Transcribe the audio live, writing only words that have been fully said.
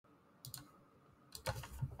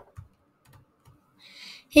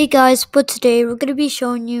Hey guys, but today we're going to be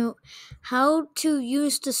showing you how to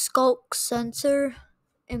use the skulk sensor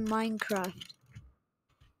in Minecraft.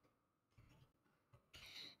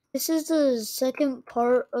 This is the second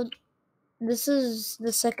part of the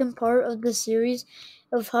series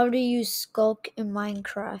of how to use skulk in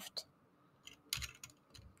Minecraft.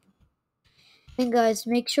 And guys,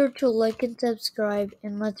 make sure to like and subscribe,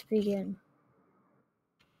 and let's begin.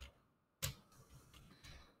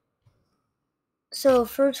 So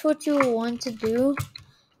first what you will want to do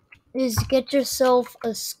is get yourself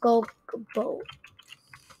a skulk boat.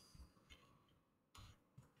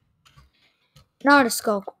 Not a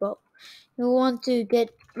skulk boat. You want to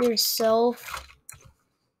get yourself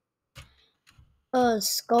a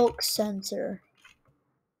skulk sensor.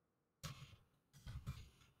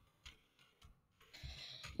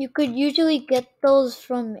 You could usually get those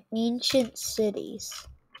from ancient cities.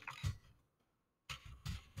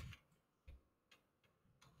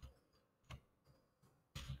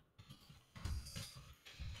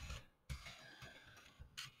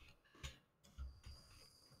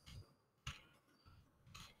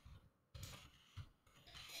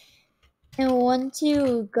 And once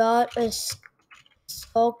you got a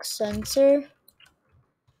skulk sensor,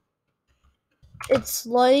 it's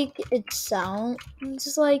like it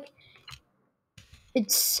sounds like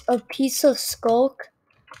it's a piece of skulk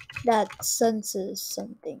that senses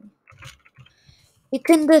something. It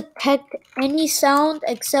can detect any sound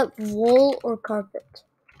except wool or carpet.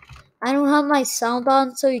 I don't have my sound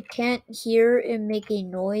on, so you can't hear it make a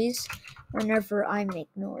noise whenever I make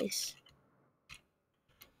noise.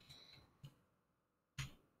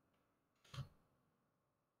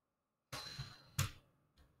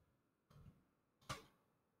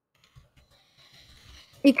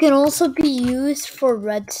 It can also be used for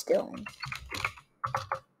redstone.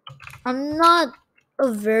 I'm not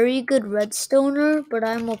a very good redstoner, but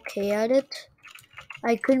I'm okay at it.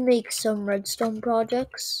 I could make some redstone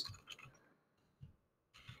projects.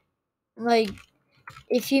 Like,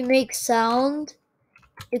 if you make sound,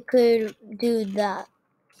 it could do that.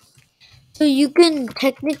 So you can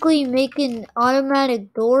technically make an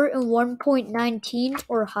automatic door in 1.19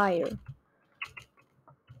 or higher.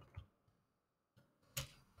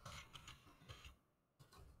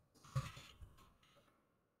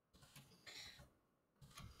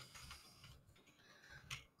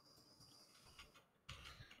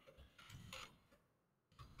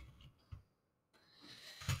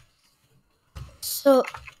 So,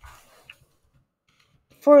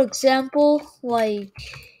 for example, like,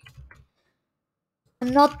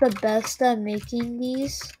 I'm not the best at making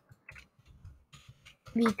these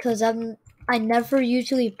because I never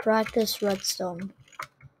usually practice redstone.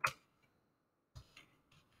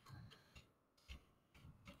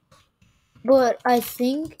 But I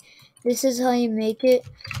think this is how you make it.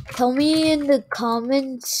 Tell me in the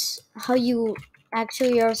comments how you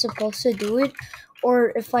actually are supposed to do it,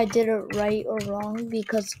 or if I did it right or wrong,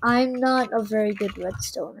 because I'm not a very good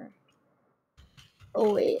redstoner.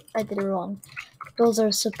 Oh wait, I did it wrong. Those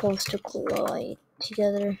are supposed to collide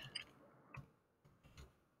together.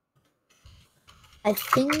 I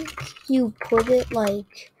think you put it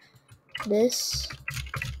like this.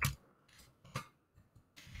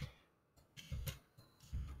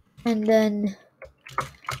 And then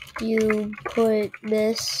you put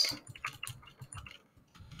this.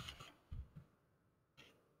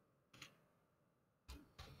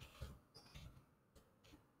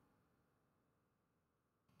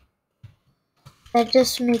 That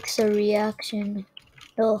just makes a reaction.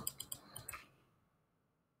 Oh.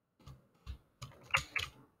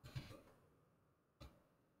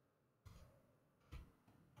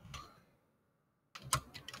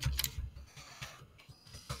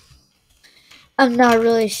 I'm not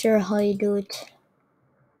really sure how you do it.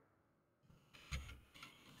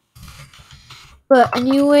 But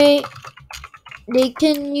anyway, they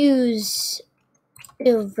can use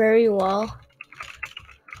it very well.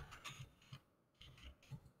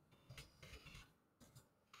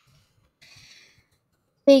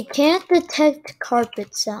 They can't detect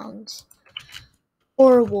carpet sounds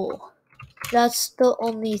or wool. That's the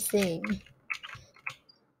only thing.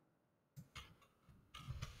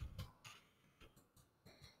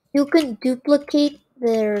 You can duplicate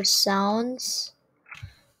their sounds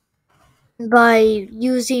by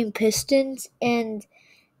using pistons and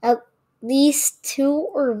at least 2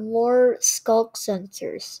 or more skulk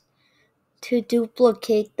sensors to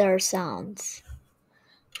duplicate their sounds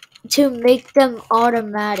to make them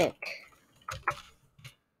automatic.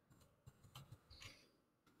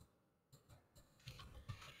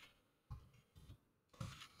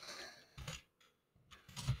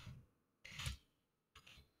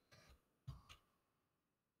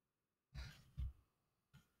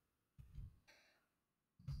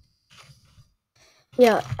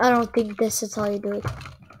 Yeah, I don't think this is how you do it.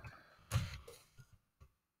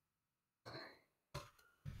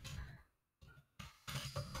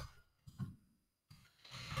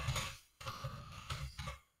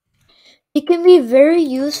 It can be very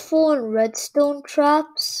useful in redstone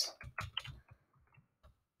traps.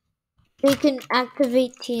 They can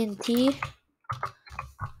activate TNT.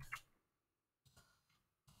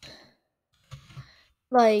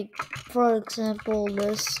 Like, for example,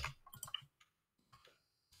 this.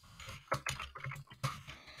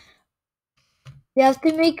 You have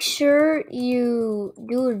to make sure you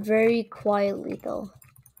do it very quietly though.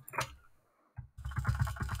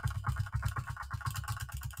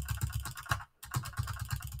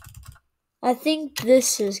 I think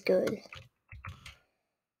this is good.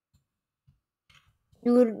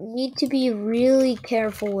 You would need to be really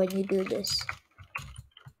careful when you do this.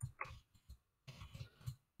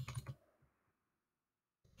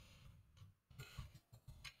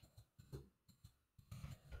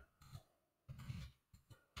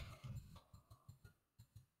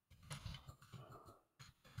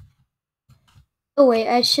 Oh wait,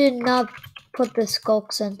 I should not put the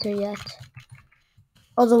skulk center yet.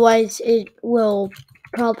 Otherwise it will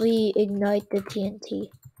probably ignite the TNT.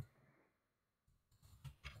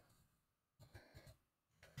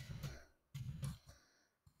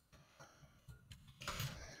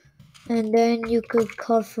 And then you could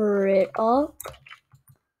cover it up.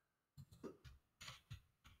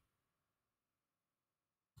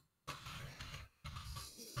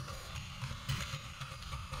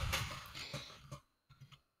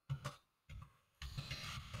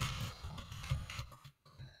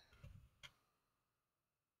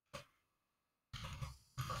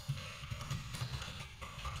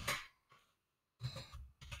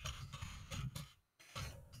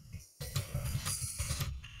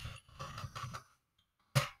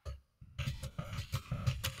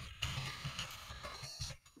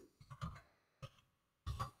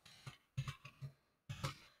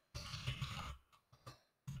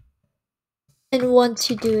 And once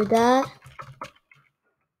you do that,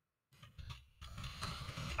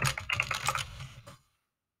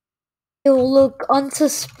 it will look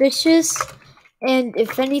unsuspicious, and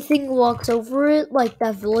if anything walks over it like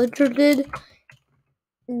that villager did,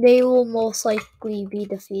 they will most likely be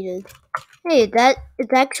defeated. Hey, that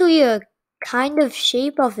it's actually a kind of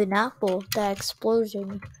shape of an apple, that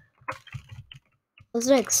explosion. I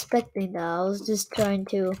wasn't expecting that. I was just trying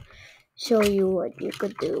to show you what you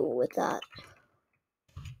could do with that.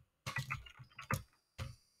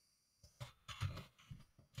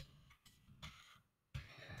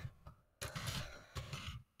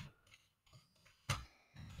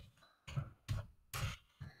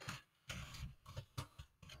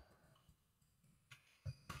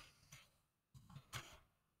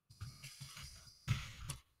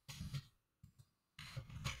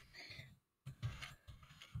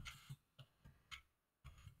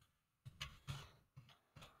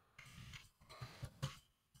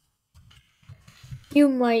 You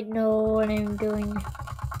might know what I'm doing.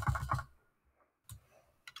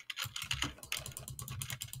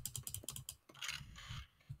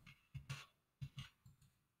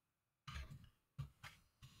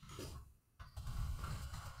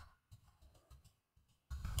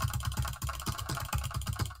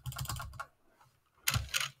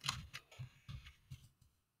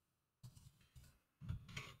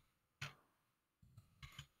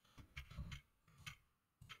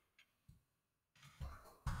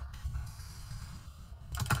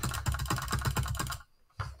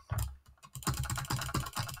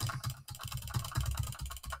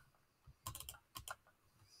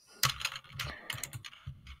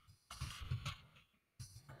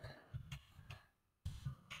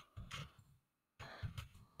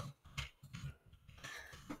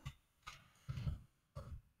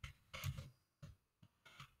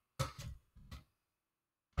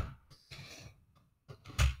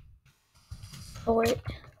 Oh wait,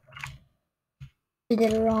 I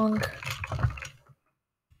did it wrong.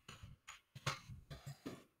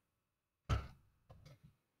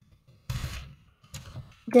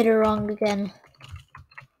 Did it wrong again.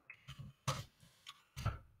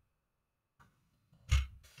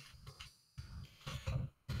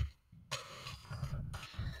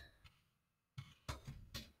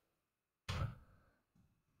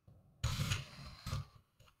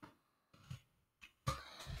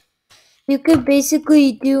 You could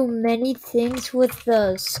basically do many things with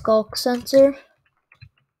the skulk sensor.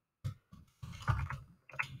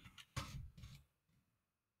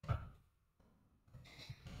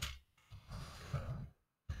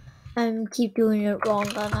 I keep doing it wrong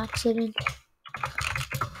on accident.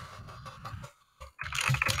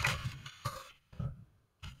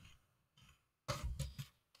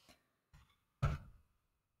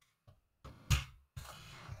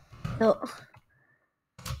 No,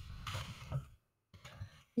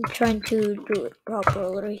 I'm trying to do it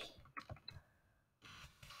properly.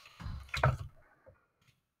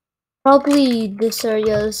 Probably this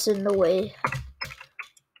area is in the way.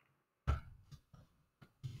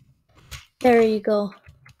 There you go.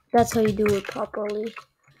 That's how you do it properly.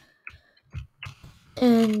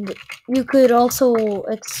 And you could also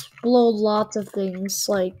explode lots of things,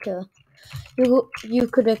 like you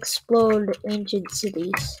could explode ancient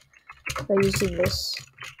cities by using this.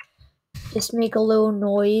 Just make a little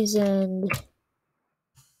noise and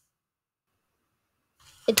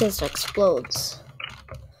it just explodes.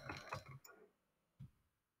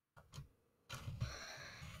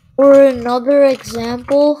 Or another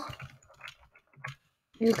example,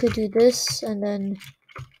 you could do this and then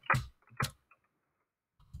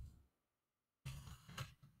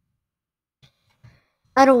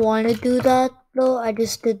I don't want to do that though, I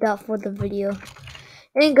just did that for the video.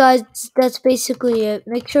 And guys, that's basically it.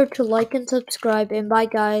 Make sure to like and subscribe, and bye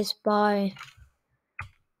guys, bye.